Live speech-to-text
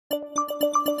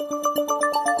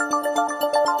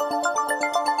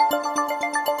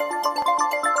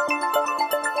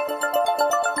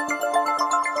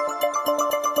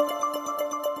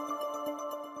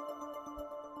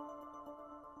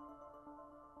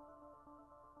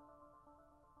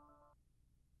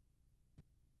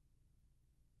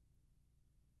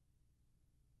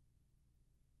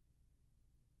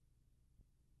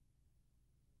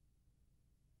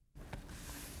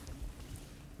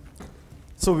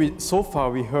So far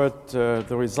we heard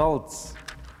the results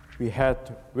we had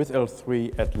with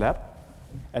L3 at lab,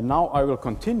 and now I will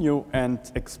continue and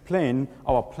explain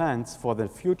our plans for the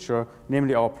future,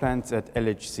 namely our plans at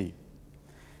LHC.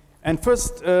 And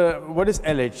first, what is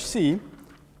LHC?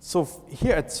 So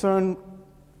here at CERN,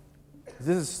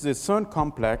 this is the CERN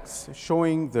complex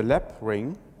showing the lab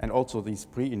ring and also these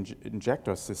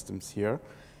pre-injector systems here.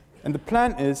 And the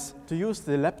plan is to use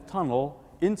the lab tunnel,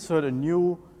 insert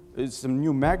some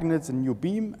new magnets, a new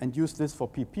beam, and use this for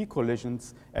PP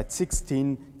collisions at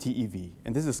 16 TeV.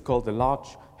 And this is called the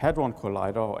Large Hadron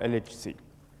Collider, or LHC.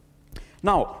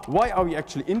 Now, why are we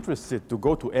actually interested to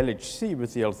go to LHC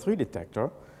with the L3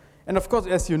 detector? And of course,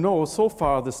 as you know, so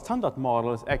far the standard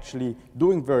model is actually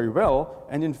doing very well.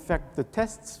 And in fact, the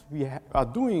tests we are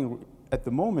doing at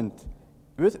the moment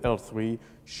with L3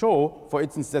 show, for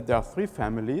instance, that there are 3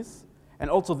 families. And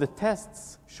also the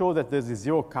tests show that the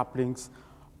zero couplings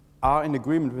are in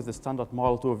agreement with the standard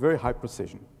model to a very high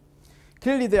precision.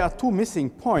 Clearly, there are 2 missing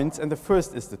points, and the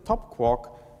first is the top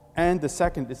quark, and the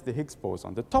second is the Higgs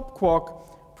boson. The top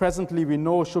quark, presently we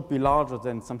know, should be larger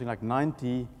than something like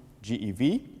 90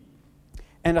 GeV.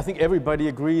 And I think everybody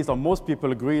agrees, or most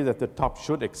people agree, that the top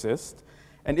should exist.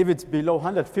 And if it's below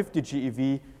 150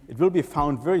 GeV, it will be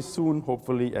found very soon,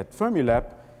 hopefully, at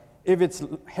Fermilab. If it's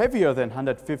heavier than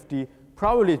 150,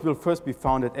 probably it will first be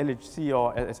found at LHC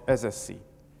or SSC.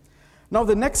 Now,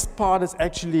 the next part is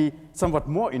actually somewhat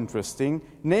more interesting.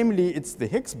 Namely, it's the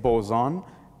Higgs boson.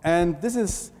 And this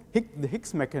is the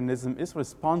Higgs mechanism is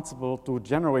responsible to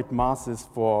generate masses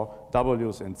for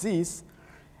W's and Z's.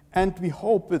 And we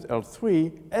hope with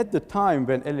L3, at the time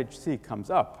when LHC comes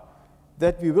up,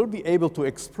 that we will be able to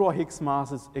explore Higgs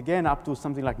masses again up to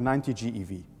something like 90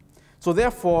 GeV. So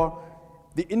therefore,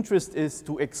 the interest is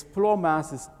to explore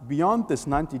masses beyond this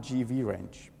 90 GeV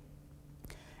range.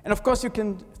 And of course, you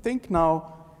can think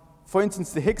now, for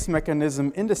instance, the Higgs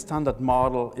mechanism in the standard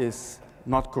model is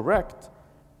not correct.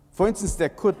 For instance, there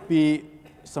could be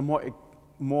some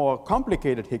more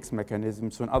complicated Higgs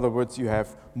mechanisms. So in other words, you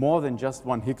have more than just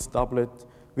one Higgs doublet,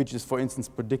 which is, for instance,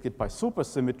 predicted by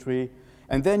supersymmetry.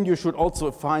 And then you should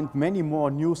also find many more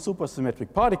new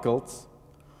supersymmetric particles.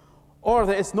 Or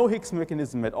there is no Higgs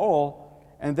mechanism at all,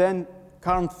 and then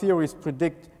current theories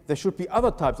predict there should be other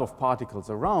types of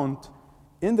particles around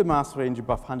in the mass range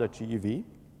above 100 GeV.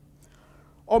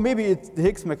 Or maybe the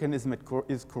Higgs mechanism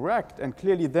is correct, and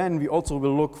clearly then we also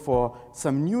will look for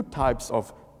some new types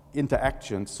of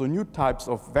interactions, so new types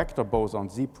of vector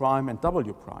bosons, Z prime and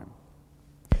W prime.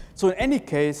 So in any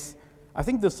case, I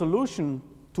think the solution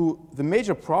to the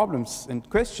major problems and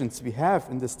questions we have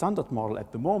in the standard model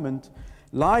at the moment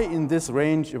lie in this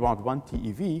range around 1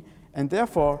 TeV, and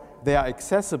therefore they are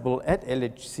accessible at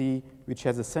LHC, which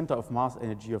has a center of mass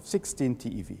energy of 16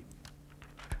 TeV.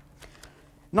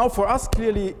 Now for us,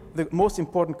 clearly, the most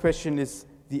important question is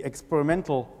the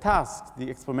experimental task, the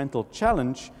experimental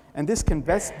challenge, and this can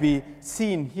best be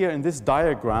seen here in this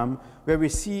diagram, where we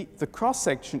see the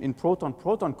cross-section in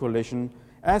proton-proton collision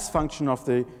as function of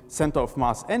the center of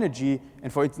mass energy.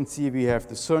 And for instance, here we have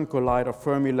the CERN collider,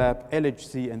 Fermilab,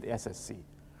 LHC, and the SSC.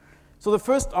 So the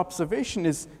first observation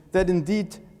is that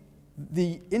indeed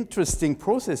the interesting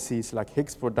processes like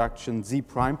Higgs production, Z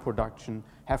prime production,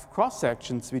 have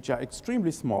cross-sections which are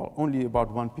extremely small, only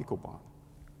about 1 picobar.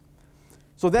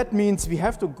 So that means we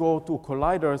have to go to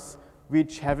colliders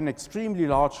which have an extremely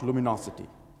large luminosity.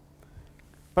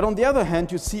 But on the other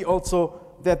hand, you see also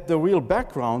that the real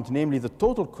background, namely the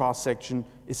total cross-section,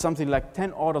 is something like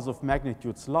 10 orders of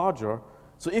magnitudes larger.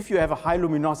 So if you have a high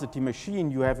luminosity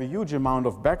machine, you have a huge amount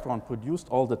of background produced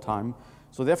all the time.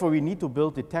 So therefore, we need to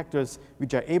build detectors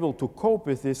which are able to cope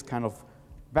with this kind of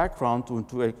background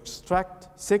to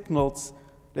extract signals,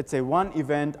 let's say 1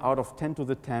 event out of 10 to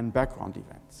the 10 background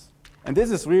events. And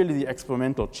this is really the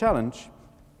experimental challenge.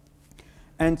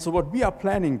 And so what we are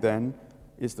planning then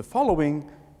is the following: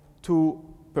 to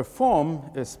perform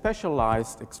a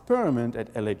specialized experiment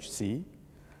at LHC.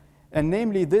 And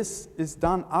namely, this is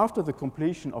done after the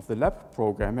completion of the lab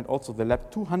program and also the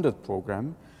lab 200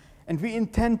 program. And we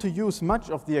intend to use much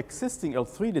of the existing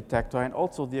L3 detector and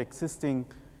also the existing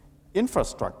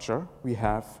infrastructure we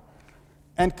have.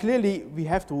 And clearly, we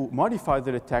have to modify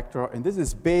the detector, and this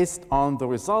is based on the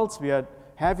results we are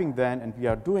having then and we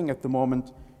are doing at the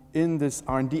moment in this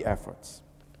R&D efforts.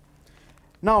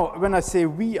 Now, when I say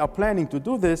we are planning to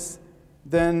do this,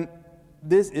 then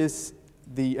this is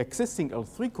the existing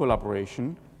L3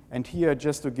 collaboration. And here,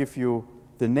 just to give you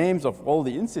the names of all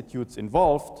the institutes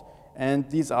involved, and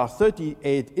these are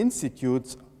 38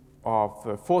 institutes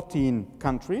of 14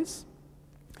 countries.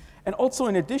 And also,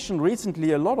 in addition,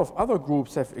 recently, a lot of other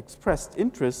groups have expressed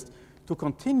interest to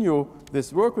continue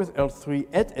this work with L3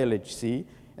 at LHC.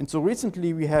 And so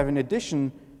recently we have, in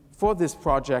addition, for this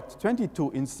project,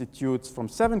 22 institutes from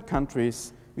 7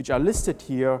 countries, which are listed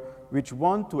here, which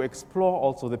want to explore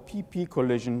also the PP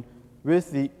collision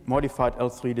with the modified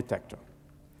L3 detector.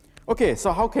 Okay,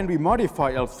 so how can we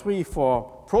modify L3 for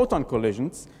proton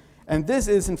collisions? And this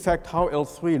is, in fact, how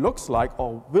L3 looks like,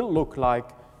 or will look like,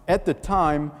 at the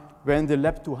time when the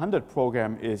Lab 200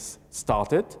 program is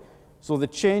started. So the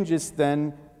change is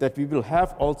then that we will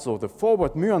have also the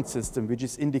forward muon system, which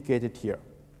is indicated here.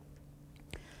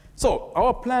 So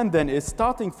our plan then is,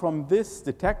 starting from this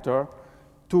detector,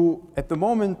 to, at the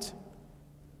moment,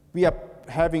 we are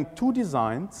having 2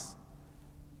 designs,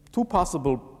 2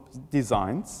 possible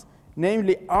designs.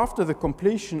 Namely, after the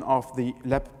completion of the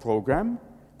lab program,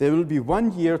 there will be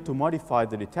 1 year to modify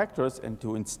the detectors and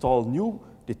to install new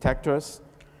detectors.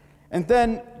 And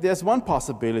then there's one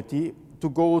possibility to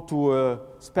go to a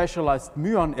specialized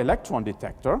muon electron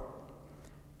detector,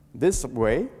 this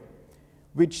way,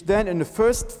 which then in the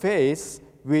first phase,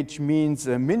 which means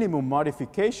a minimum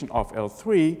modification of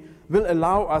L3, will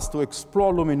allow us to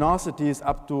explore luminosities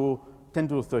up to 10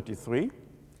 to the 33.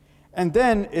 And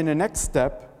then in the next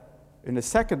step, in the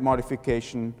second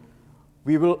modification,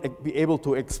 we will be able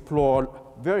to explore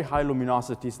very high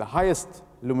luminosities, the highest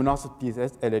luminosities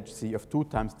at LHC of 2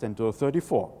 times 10 to the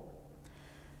 34.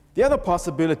 The other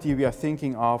possibility we are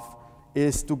thinking of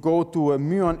is to go to a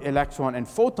muon electron and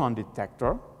photon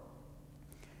detector.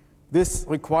 This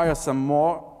requires some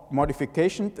more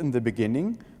modifications in the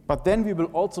beginning, but then we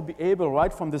will also be able,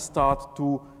 right from the start,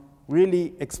 to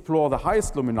really explore the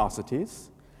highest luminosities.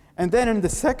 And then in the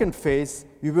second phase,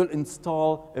 we will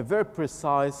install a very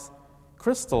precise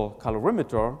crystal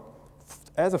calorimeter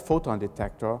as a photon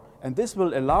detector, and this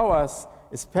will allow us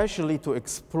especially to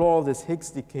explore this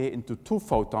Higgs decay into 2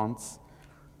 photons,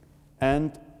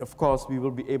 and of course we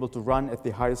will be able to run at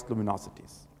the highest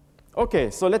luminosities. Okay,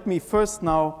 so let me first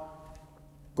now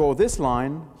go this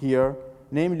line here,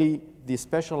 namely the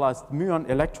specialized muon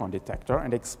electron detector,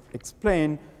 and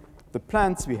explain the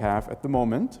plans we have at the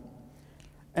moment.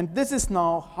 And this is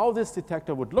now how this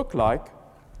detector would look like,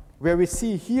 where we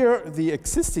see here the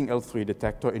existing L3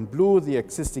 detector, in blue the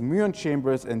existing muon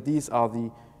chambers, and these are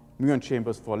the muon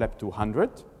chambers for Lab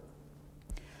 200.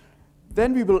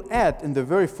 Then we will add, in the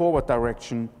very forward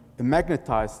direction, a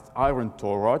magnetized iron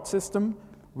toroid system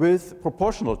with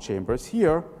proportional chambers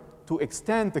here to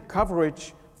extend the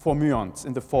coverage for muons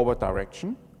in the forward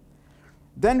direction.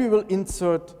 Then we will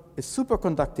insert a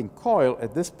superconducting coil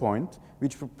at this point,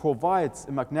 which provides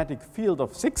a magnetic field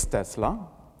of 6 Tesla.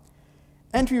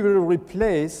 And we will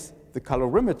replace the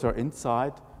calorimeter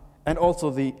inside and also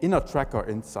the inner tracker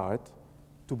inside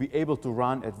to be able to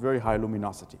run at very high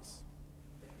luminosities.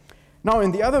 Now,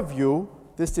 in the other view,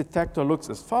 this detector looks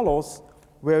as follows,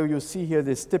 where you see here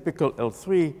this typical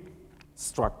L3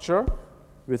 structure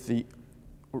with the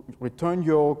return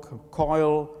yoke,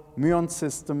 coil, muon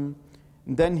system,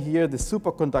 and then here the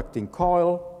superconducting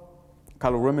coil,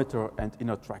 calorimeter, and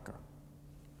inner tracker.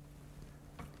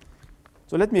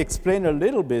 So let me explain a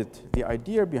little bit the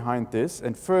idea behind this,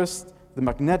 and first the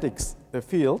magnetic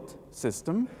field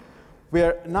system,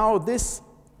 where now this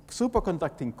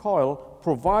superconducting coil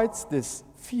provides this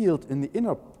field in the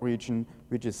inner region,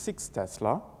 which is 6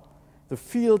 Tesla. The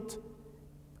field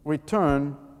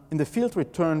return, in the field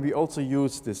return, we also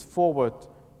use this forward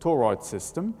toroid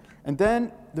system, and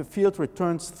then the field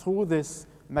returns through this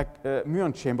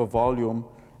muon chamber volume,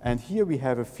 and here we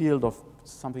have a field of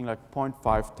something like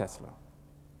 0.5 Tesla.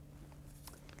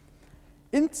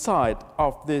 Inside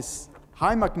of this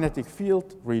high magnetic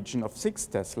field region of 6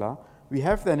 Tesla, we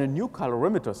have then a new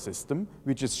calorimeter system,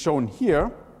 which is shown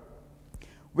here,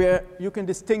 where you can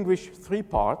distinguish 3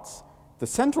 parts. The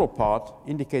central part,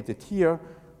 indicated here,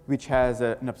 which has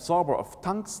an absorber of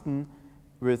tungsten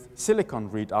with silicon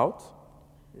readout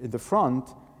in the front,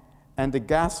 and a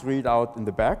gas readout in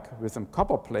the back with some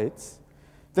copper plates.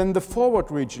 Then the forward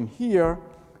region here,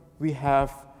 we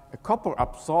have a copper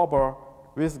absorber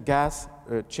with gas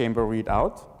chamber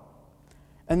readout.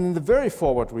 And in the very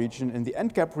forward region, in the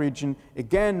end cap region,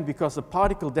 again, because the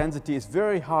particle density is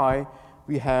very high,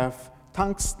 we have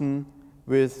tungsten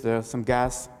with some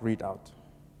gas readout.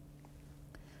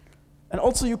 And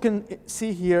also you can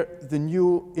see here the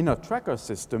new inner tracker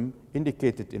system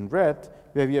indicated in red,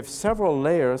 where we have several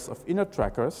layers of inner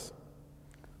trackers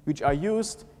which are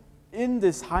used in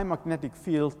this high magnetic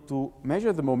field to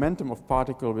measure the momentum of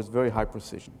particle with very high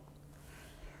precision.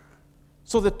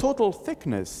 So the total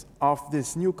thickness of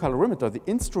this new calorimeter, the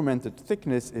instrumented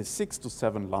thickness, is 6 to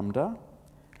 7 lambda.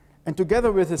 And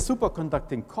together with a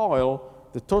superconducting coil,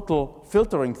 the total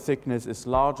filtering thickness is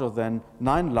larger than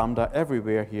 9 lambda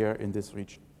everywhere here in this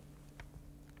region.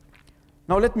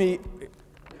 Now let me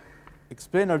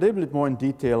explain a little bit more in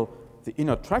detail the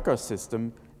inner tracker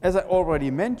system. As I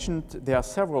already mentioned, there are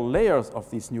several layers of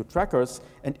these new trackers,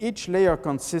 and each layer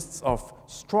consists of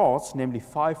straws, namely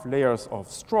 5 layers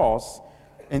of straws,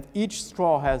 and each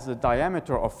straw has a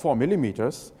diameter of 4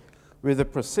 millimeters with a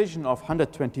precision of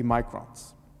 120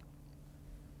 microns.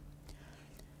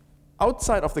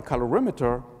 Outside of the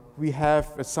calorimeter, we have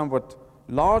a somewhat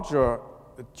larger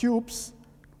tubes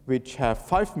which have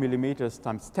 5 millimeters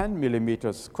times 10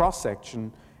 millimeters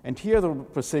cross-section, and here the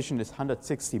precision is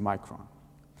 160 micron.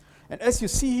 And as you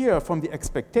see here from the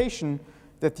expectation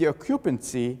that the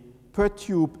occupancy per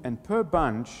tube and per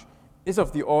bunch is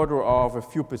of the order of a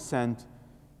few percent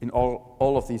in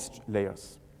all of these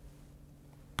layers.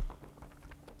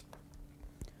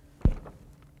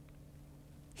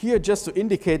 Here, just to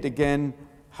indicate again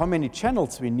how many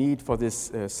channels we need for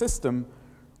this system,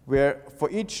 where for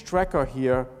each tracker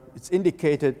here, it's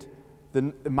indicated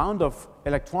the amount of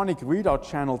electronic readout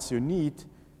channels you need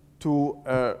to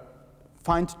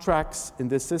find tracks in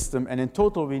this system. And in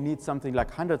total, we need something like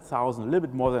 100,000, a little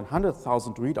bit more than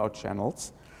 100,000 readout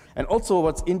channels. And also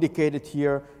what's indicated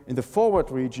here in the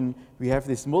forward region, we have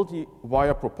these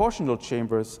multi-wire proportional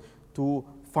chambers to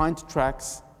find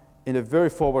tracks in a very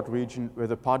forward region where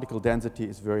the particle density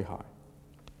is very high.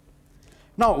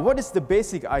 Now, what is the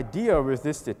basic idea with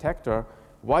this detector?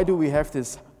 Why do we have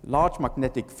this large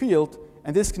magnetic field?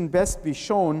 And this can best be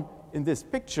shown in this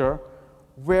picture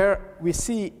where we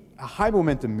see a high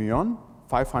momentum muon,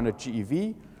 500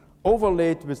 GeV,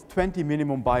 overlaid with 20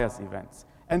 minimum bias events.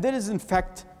 And that is, in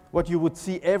fact, what you would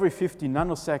see every 50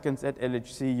 nanoseconds at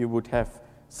LHC. You would have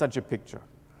such a picture.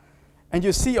 And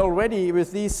you see already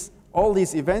with all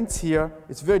these events here,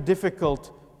 it's very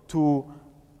difficult to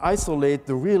isolate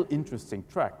the real interesting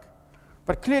track.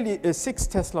 But clearly, a 6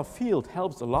 Tesla field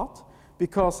helps a lot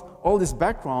because all these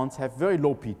backgrounds have very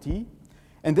low PT,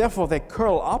 and therefore they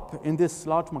curl up in this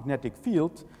large magnetic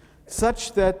field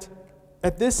such that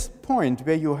at this point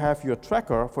where you have your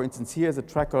tracker, for instance, here's a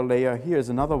tracker layer, here's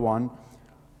another one,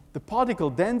 the particle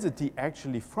density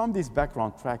actually from these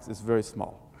background tracks is very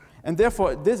small. And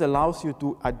therefore, this allows you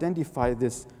to identify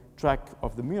this track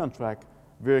of the muon track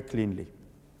very cleanly.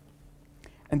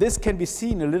 And this can be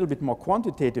seen a little bit more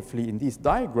quantitatively in these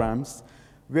diagrams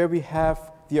where we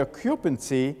have the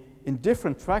occupancy in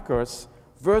different trackers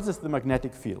versus the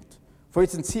magnetic field. For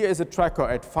instance, here is a tracker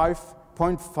at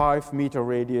 5.5 meter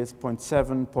radius,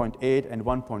 0.7, 0.8, and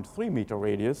 1.3 meter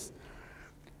radius.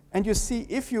 And you see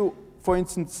if you, for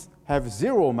instance, have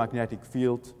 0 magnetic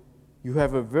field, you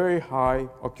have a very high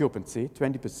occupancy,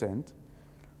 20%.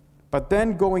 But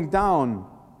then going down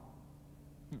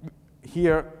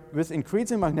here with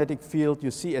increasing magnetic field,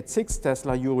 you see at 6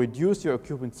 Tesla, you reduce your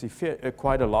occupancy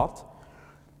quite a lot.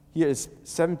 Here is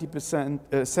 70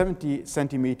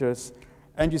 centimeters.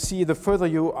 And you see the further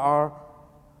you are,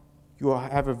 you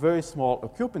have a very small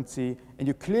occupancy, and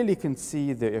you clearly can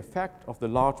see the effect of the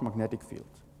large magnetic field.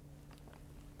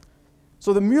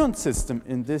 So the muon system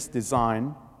in this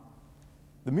design,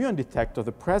 the muon detector,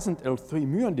 the present L3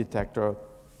 muon detector,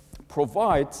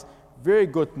 provides very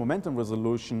good momentum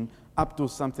resolution up to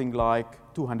something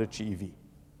like 200 GeV.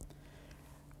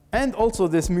 And also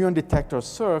this muon detector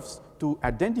serves to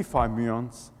identify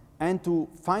muons and to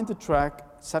find the track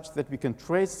such that we can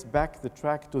trace back the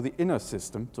track to the inner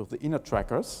system, to the inner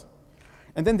trackers.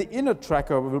 And then the inner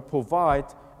tracker will provide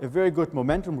a very good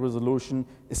momentum resolution,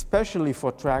 especially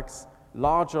for tracks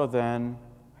larger than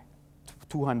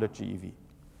 200 GeV.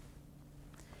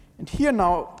 And here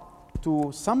now,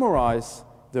 to summarize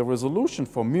the resolution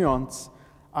for muons,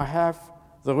 I have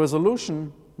the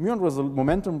resolution,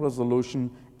 momentum resolution,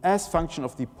 as function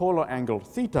of the polar angle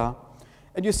theta.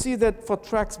 And you see that for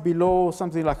tracks below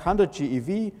something like 100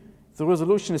 GeV, the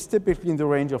resolution is typically in the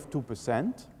range of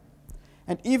 2%.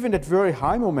 And even at very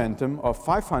high momentum of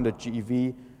 500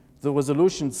 GeV, the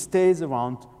resolution stays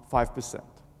around 5%.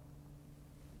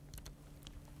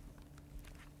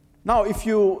 Now, if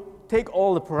you take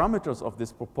all the parameters of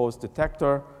this proposed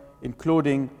detector,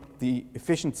 including the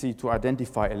efficiency to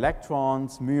identify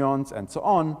electrons, muons, and so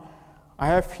on, I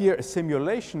have here a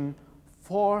simulation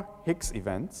for Higgs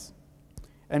events.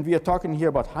 And we are talking here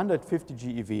about 150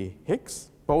 GeV Higgs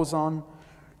boson,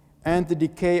 and the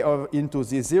decay into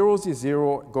Z0,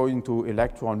 Z0 going to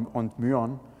electron and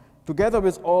muon, together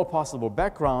with all possible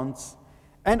backgrounds.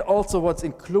 And also what's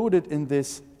included in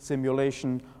this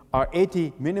simulation are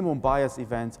 80 minimum bias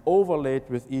events overlaid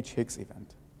with each Higgs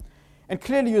event. And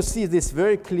clearly you see this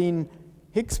very clean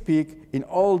Higgs peak in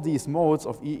all these modes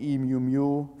of E, mu,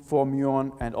 mu, for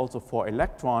muon, and also for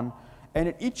electron. And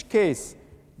in each case,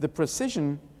 the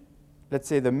precision, let's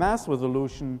say the mass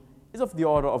resolution, is of the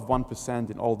order of 1%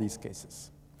 in all these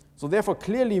cases. So therefore,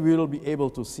 clearly, we will be able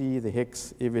to see the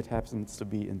Higgs if it happens to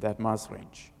be in that mass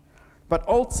range. But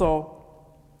also,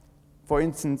 for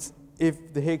instance,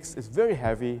 if the Higgs is very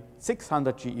heavy,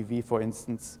 600 GeV, for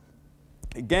instance,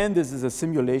 again, this is a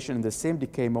simulation in the same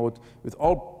decay mode with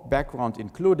all background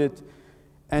included.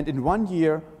 And in 1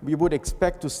 year, we would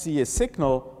expect to see a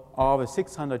signal of a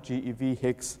 600 GeV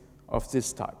Higgs of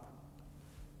this type.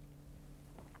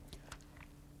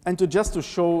 And just to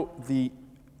show the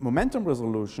momentum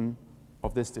resolution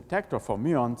of this detector for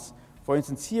muons, for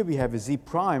instance, here we have a Z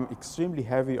prime, extremely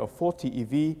heavy, of 40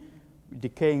 eV,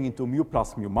 decaying into mu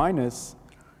plus, mu minus.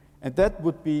 And that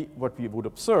would be what we would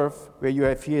observe, where you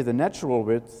have here the natural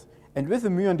width. And with the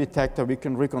muon detector, we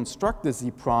can reconstruct the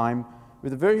Z prime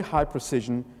with a very high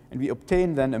precision, and we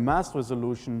obtain then a mass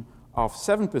resolution of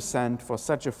 7% for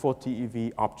such a 40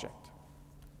 eV object.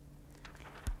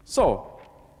 So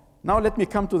now let me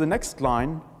come to the next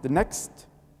line. The next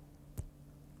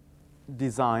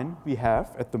design we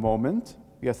have at the moment,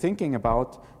 we are thinking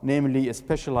about, namely a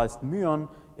specialized muon,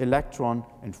 electron,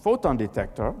 and photon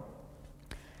detector.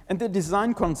 And the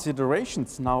design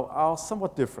considerations now are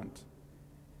somewhat different.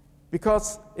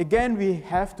 Because, again, we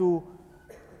have to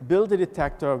build a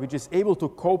detector which is able to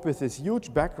cope with this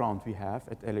huge background we have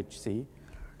at LHC.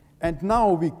 And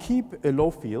now we keep a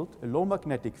low field, a low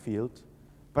magnetic field,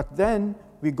 but then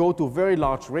we go to very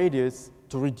large radius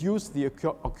to reduce the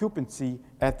occupancy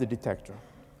at the detector.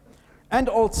 And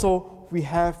also, we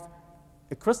have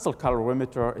a crystal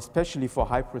calorimeter, especially for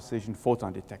high-precision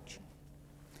photon detection.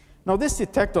 Now, this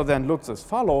detector then looks as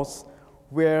follows,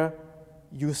 where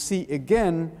you see,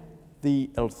 again,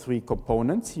 the L3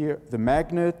 components here, the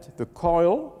magnet, the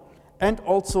coil, and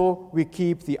also we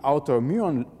keep the outer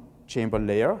muon chamber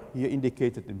layer, here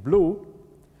indicated in blue.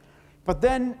 But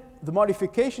then the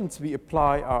modifications we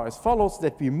apply are as follows,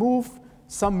 that we move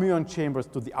some muon chambers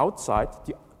to the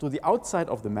outside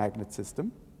of the magnet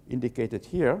system, indicated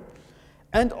here.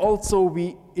 And also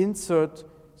we insert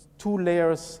 2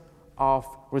 layers of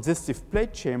resistive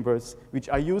plate chambers, which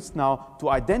are used now to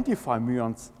identify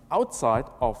muons outside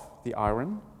of the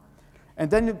iron. And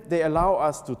then they allow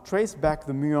us to trace back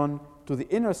the muon to the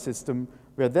inner system,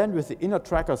 where then with the inner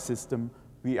tracker system,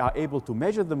 we are able to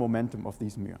measure the momentum of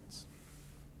these muons.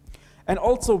 And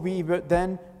also we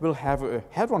then will have a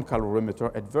hadron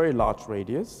calorimeter at very large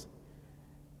radius,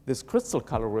 this crystal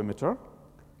calorimeter,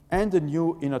 and a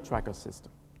new inner tracker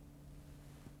system.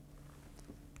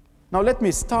 Now let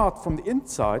me start from the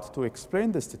inside to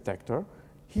explain this detector.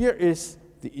 Here is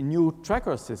the new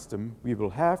tracker system we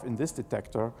will have in this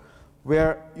detector,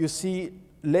 where you see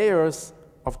layers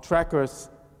of trackers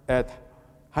at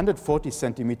 140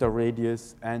 centimeter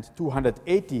radius and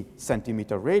 280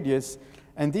 centimeter radius.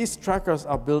 And these trackers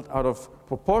are built out of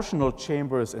proportional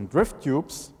chambers and drift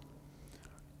tubes.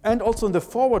 And also in the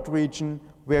forward region,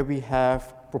 where we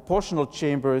have proportional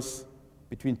chambers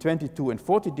between 22 and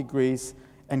 40 degrees,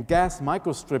 and gas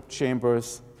microstrip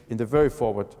chambers in the very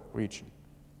forward region.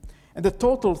 And the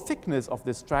total thickness of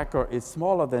this tracker is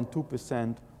smaller than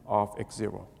 2% of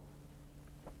X0.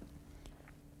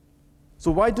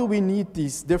 So why do we need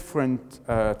these different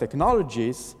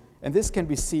technologies? And this can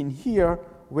be seen here,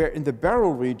 where in the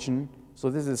barrel region, so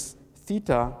this is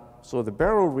theta, so the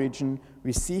barrel region,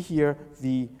 we see here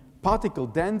the particle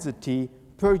density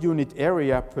per unit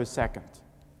area per second.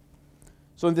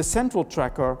 So in the central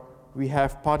tracker, we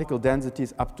have particle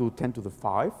densities up to 10 to the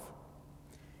 5.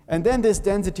 And then this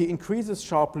density increases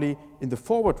sharply in the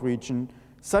forward region,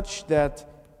 such that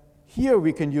here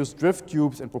we can use drift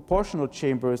tubes and proportional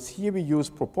chambers. Here we use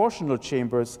proportional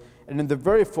chambers. And in the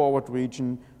very forward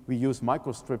region, we use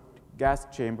microstrip gas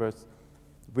chambers,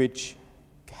 which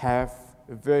have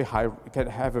a very high, can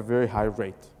have a very high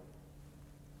rate.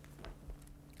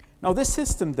 Now this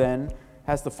system then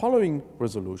has the following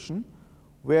resolution,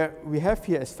 where we have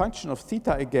here as function of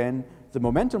theta again, the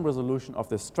momentum resolution of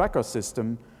this tracker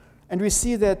system. And we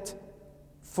see that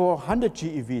for 100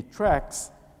 GeV tracks,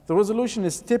 the resolution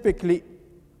is typically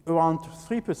around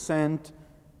 3%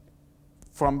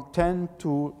 from 10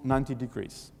 to 90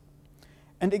 degrees.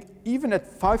 And even at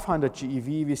 500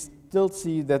 GeV, we still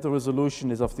see that the resolution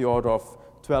is of the order of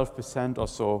 12% or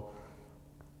so,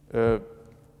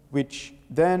 which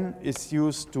then is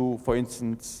used to, for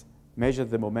instance, measure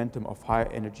the momentum of higher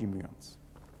energy muons.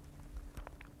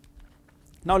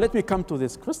 Now let me come to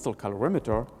this crystal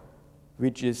calorimeter,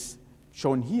 which is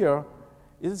shown here.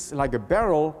 It's like a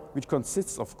barrel which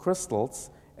consists of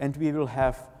crystals, and we will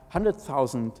have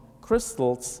 100,000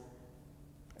 crystals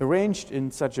arranged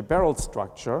in such a barrel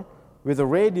structure with a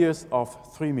radius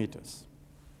of 3 meters.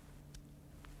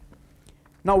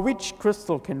 Now, which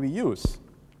crystal can we use?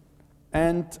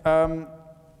 And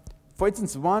for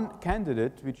instance, one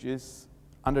candidate which is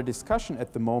under discussion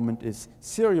at the moment is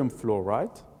cerium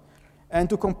fluoride. And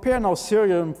to compare now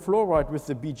cerium fluoride with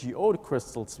the BGO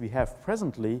crystals we have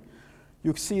presently,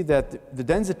 you see that the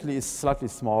density is slightly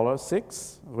smaller,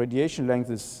 6. Radiation length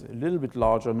is a little bit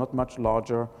larger, not much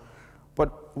larger.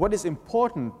 But what is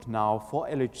important now for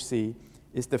LHC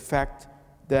is the fact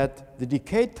that the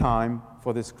decay time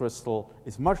for this crystal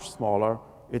is much smaller.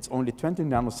 It's only 20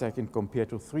 nanoseconds compared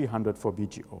to 300 for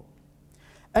BGO.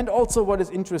 And also what is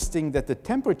interesting that the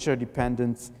temperature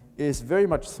dependence is very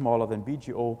much smaller than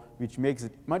BGO, which makes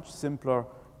it much simpler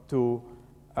to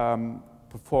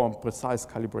perform precise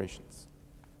calibrations.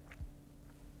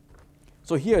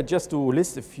 So here, just to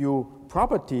list a few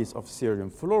properties of cerium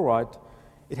fluoride,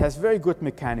 it has very good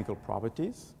mechanical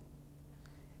properties.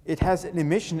 It has an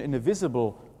emission in a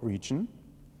visible region.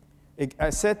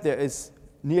 I said there is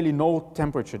nearly no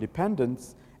temperature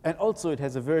dependence, and also it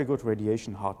has a very good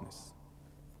radiation hardness.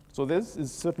 So this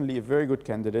is certainly a very good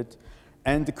candidate.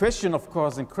 And the question, of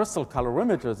course, in crystal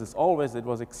calorimeters is always, it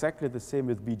was exactly the same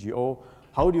with BGO.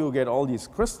 How do you get all these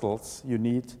crystals you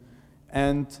need?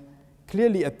 And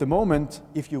clearly at the moment,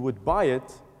 if you would buy it,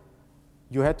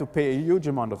 you had to pay a huge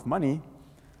amount of money.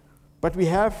 But we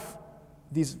have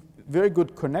these very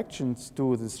good connections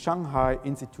to the Shanghai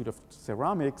Institute of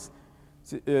Ceramics,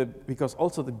 because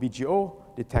also the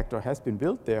BGO detector has been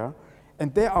built there.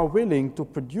 And they are willing to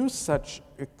produce such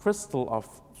a crystal of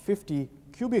 50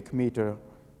 cubic meter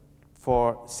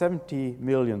for 70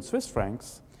 million Swiss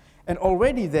francs. And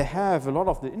already they have a lot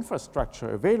of the infrastructure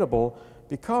available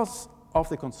because of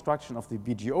the construction of the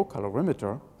BGO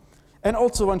calorimeter. And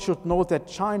also one should note that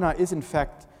China is in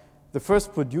fact the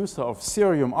first producer of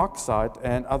cerium oxide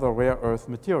and other rare earth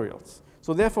materials.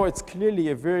 So therefore it's clearly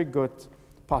a very good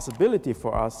possibility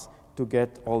for us to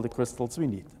get all the crystals we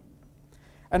need.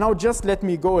 And now just let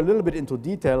me go a little bit into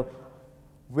detail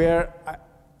where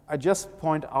I just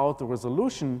point out the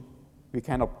resolution we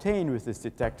can obtain with this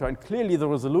detector. And clearly the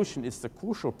resolution is the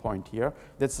crucial point here.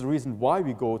 That's the reason why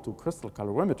we go to crystal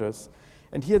calorimeters.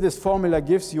 And here this formula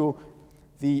gives you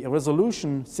the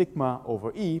resolution sigma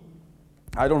over E.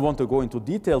 I don't want to go into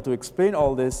detail to explain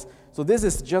all this. So this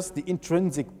is just the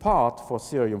intrinsic part for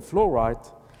cerium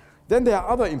fluoride. Then there are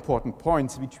other important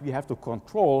points which we have to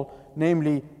control,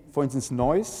 namely, for instance,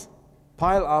 noise,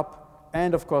 pile up,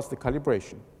 and of course the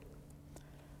calibration.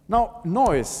 Now,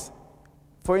 noise,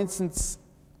 for instance,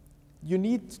 you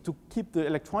need to keep the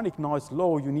electronic noise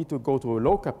low. You need to go to a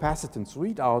low capacitance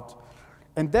readout.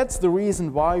 And that's the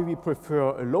reason why we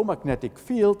prefer a low magnetic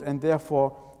field, and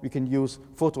therefore we can use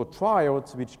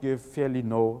phototriodes, which give fairly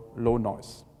low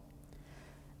noise.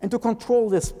 And to control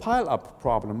this pile-up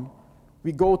problem,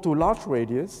 we go to large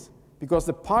radius, because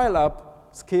the pile-up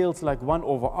scales like 1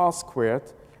 over r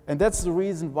squared, and that's the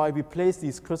reason why we place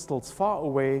these crystals far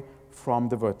away from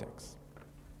the vertex.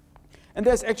 And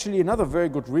there's actually another very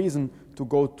good reason to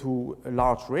go to a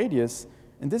large radius,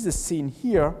 and this is seen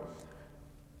here.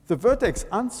 The vertex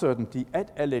uncertainty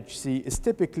at LHC is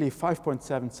typically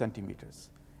 5.7 centimeters.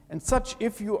 And such,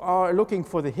 if you are looking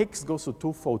for the Higgs goes to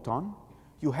 2 photon,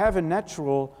 you have a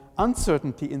natural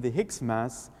uncertainty in the Higgs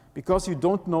mass because you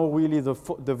don't know really the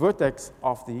vertex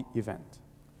of the event.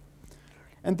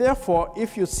 And therefore,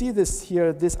 if you see this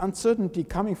here, this uncertainty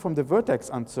coming from the vertex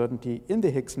uncertainty in the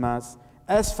Higgs mass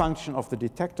as function of the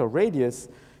detector radius,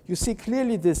 you see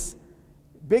clearly this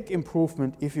big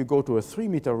improvement if you go to a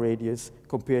 3-meter radius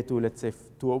compared to, let's say,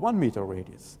 to a 1-meter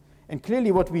radius. And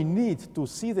clearly what we need to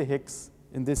see the Higgs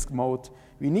in this mode,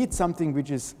 we need something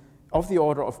which is of the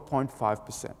order of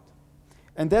 0.5%.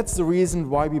 And that's the reason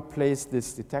why we place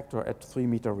this detector at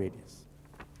 3-meter radius.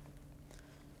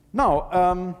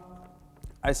 Now,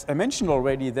 as I mentioned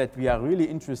already that we are really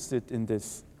interested in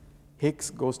this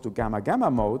Higgs goes to gamma-gamma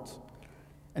mode.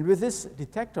 And with this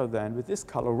detector then, with this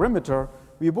calorimeter,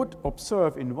 we would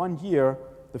observe in 1 year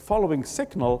the following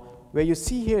signal, where you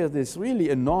see here this really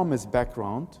enormous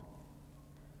background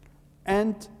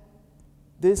and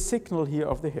this signal here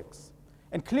of the Higgs.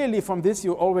 And clearly from this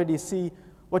you already see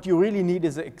what you really need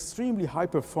is an extremely high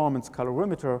performance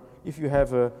calorimeter. If you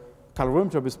have a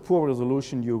calorimeter with poor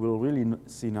resolution, you will really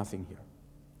see nothing here.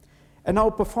 And now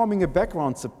performing a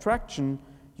background subtraction,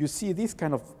 you see these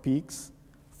kind of peaks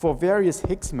for various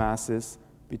Higgs masses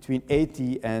between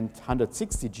 80 and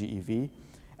 160 GeV.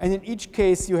 And in each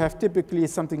case, you have typically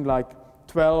something like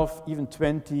 12, even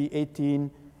 20,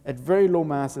 18, at very low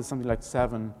masses, something like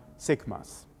 7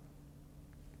 sigmas.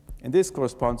 And this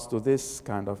corresponds to this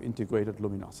kind of integrated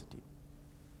luminosity.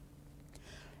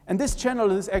 And this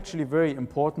channel is actually very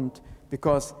important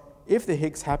because if the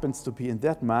Higgs happens to be in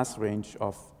that mass range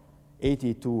of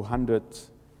 80 to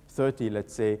 130,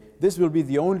 let's say, this will be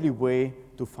the only way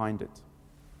to find it.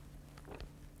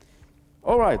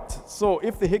 All right, so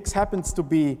if the Higgs happens to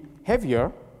be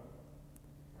heavier,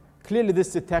 clearly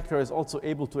this detector is also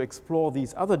able to explore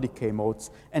these other decay modes.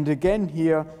 And again,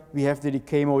 here we have the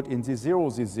decay mode in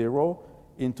Z0, Z0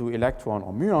 into electron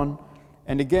or muon.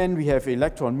 And again, we have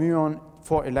electron, muon,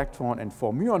 4 electron, and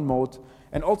 4 muon mode.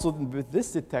 And also with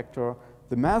this detector,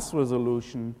 the mass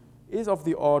resolution is of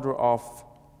the order of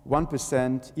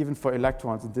 1%, even for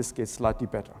electrons, in this case, slightly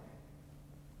better.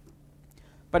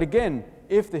 But again,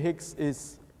 if the Higgs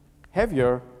is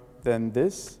heavier than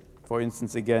this, for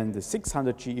instance, again, the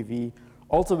 600 GeV,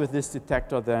 also with this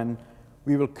detector, then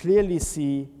we will clearly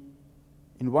see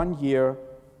in 1 year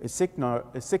a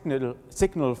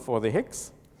signal for the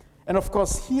Higgs. And of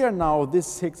course, here now,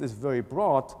 this Higgs is very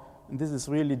broad, and this is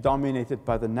really dominated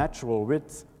by the natural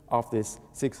width of this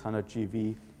 600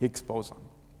 GeV Higgs boson.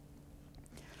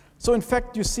 So in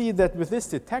fact, you see that with this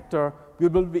detector, we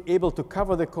will be able to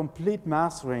cover the complete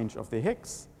mass range of the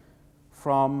Higgs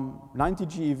from 90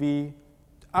 GeV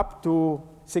up to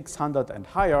 600 and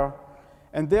higher.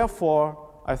 And therefore,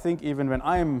 I think even when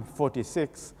I'm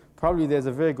 46, probably there's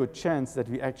a very good chance that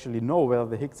we actually know whether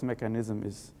the Higgs mechanism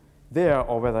is there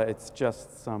or whether it's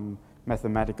just some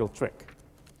mathematical trick.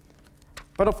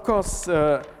 But of course,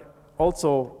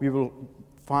 also we will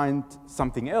find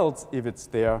something else if it's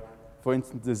there, for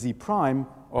instance, the Z prime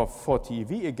of 4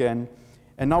 TeV again.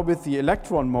 And now with the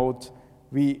electron mode,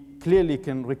 we clearly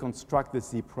can reconstruct the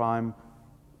Z prime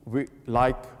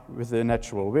like with the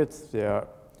natural width. There,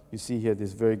 you see here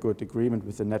this very good agreement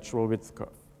with the natural width curve.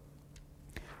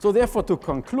 So therefore, to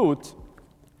conclude,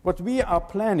 what we are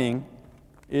planning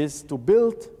is to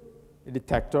build a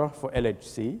detector for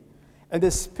LHC. And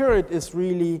the spirit is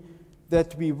really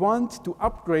that we want to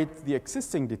upgrade the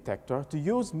existing detector to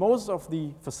use most of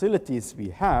the facilities we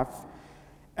have.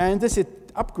 And this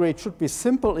upgrade should be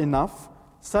simple enough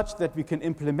such that we can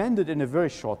implement it in a very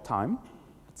short time,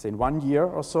 let's say in 1 year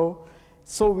or so.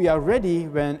 So we are ready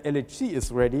when LHC is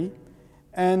ready.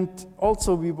 And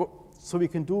also so we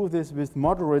can do this with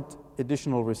moderate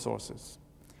additional resources.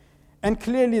 And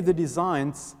clearly the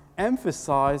designs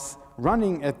emphasize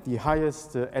running at the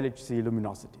highest LHC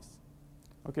luminosities.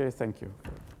 Okay, thank you.